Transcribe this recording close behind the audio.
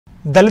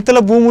దళితుల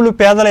భూములు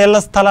పేదల ఇళ్ల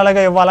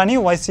స్థలాలుగా ఇవ్వాలని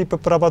వైసీపీ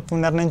ప్రభుత్వం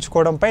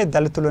నిర్ణయించుకోవడంపై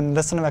దళితులు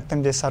నిరసన వ్యక్తం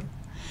చేశారు.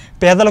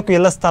 పేదలకు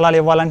ఇళ్ల స్థలాలు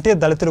ఇవ్వాలంటే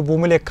దళితుల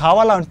భూములే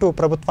కావాలా అంటూ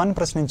ప్రభుత్వాన్ని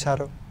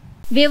ప్రశ్నించారు.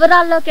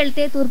 వివరాల్లోకి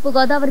వెళ్తే తూర్పు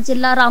గోదావరి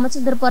జిల్లా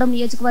రామచంద్రపురం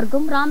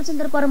నియోజకవర్గం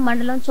రామచంద్రపురం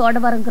మండలం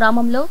చోడవరం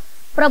గ్రామంలో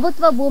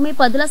ప్రభుత్వ భూమి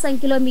పదుల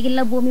సంఖ్యలో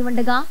మిగిలిన భూమి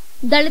ఉండగా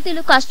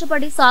దళితులు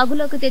కష్టపడి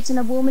సాగులోకి తెచ్చిన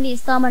భూమిని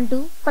ఇస్తామంటూ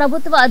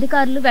ప్రభుత్వ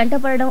అధికారులు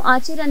వెంటపడడం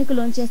ఆశ్చర్యానికి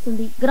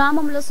లోన్చేస్తుంది.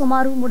 గ్రామంలో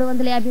సుమారు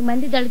 350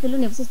 మంది దళితులు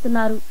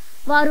నివసిస్తున్నారు.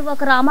 వారు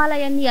ఒక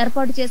రామాలయాన్ని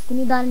ఏర్పాటు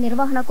చేసుకుని దాని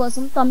నిర్వహణ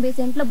కోసం 90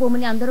 సెంట్ల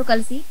భూమిని అందరూ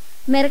కలిసి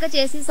మెరక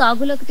చేసి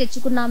సాగులోకి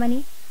తెచ్చుకున్నామని,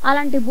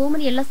 అలాంటి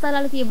భూమిని ఇళ్ల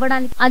స్థలాలకు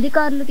ఇవ్వడానికి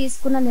అధికారులు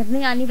తీసుకున్న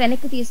నిర్ణయాన్ని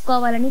వెనక్కి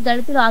తీసుకోవాలని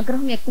దళితులు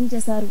ఆగ్రహం వ్యక్తం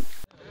చేశారు.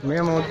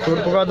 మేము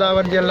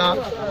తూర్పుగోదావరి జిల్లా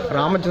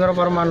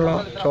రామచంద్రపురం మండలం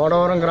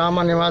చోడవరం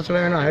గ్రామ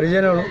నివాసులైన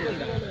హరిజనులు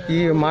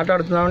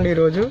మాట్లాడుతున్నామండి.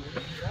 ఈరోజు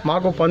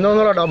మాకు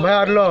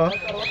 1976లో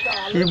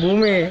ఈ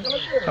భూమి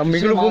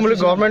మిగులు భూములు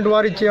గవర్నమెంట్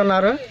వారు ఇచ్చి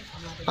ఉన్నారు.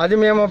 అది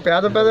మేము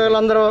పేద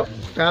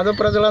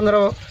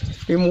ప్రజలందరూ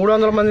ఈ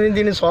 300 మందిని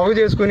దీన్ని సాగు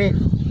చేసుకుని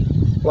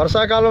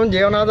వర్షాకాలం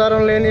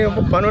జీవనాధారం లేని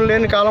పనులు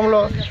లేని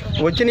కాలంలో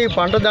వచ్చిన ఈ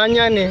పంట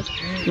ధాన్యాన్ని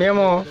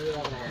మేము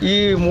ఈ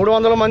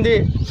 300 మంది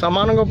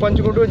సమానంగా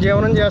పంచుకుంటూ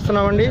జీవనం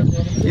చేస్తున్నామండి.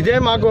 ఇదే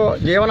మాకు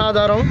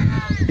జీవనాధారం.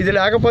 ఇది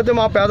లేకపోతే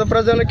మా పేద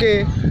ప్రజలకి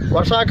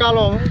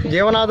వర్షాకాలం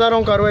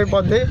జీవనాధారం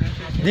కరువైపోద్ది.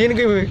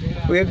 దీనికి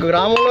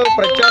గ్రామంలో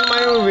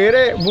ప్రత్యామ్నాయం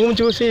వేరే భూమి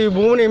చూసి ఈ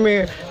భూమిని మీ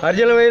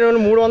అర్జునమైన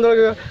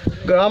 300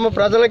 గ్రామ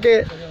ప్రజలకి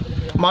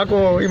మాకు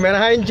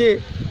మినహాయించి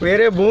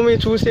వేరే భూమి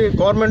చూసి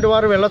గవర్నమెంట్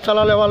వారు ఇళ్ల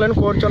స్థలాలు ఇవ్వాలని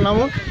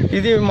కోరుచున్నాము.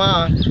 ఇది మా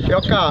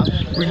యొక్క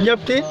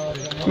విజ్ఞప్తి.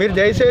 మీరు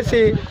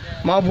దయచేసి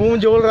మా భూమి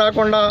జోలు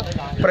రాకుండా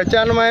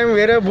ప్రత్యామ్నాయం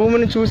వేరే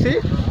భూమిని చూసి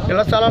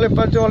ఇళ్ల స్థలాలు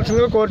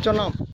ఇప్పించవలసిందిగా కోరుచున్నాం.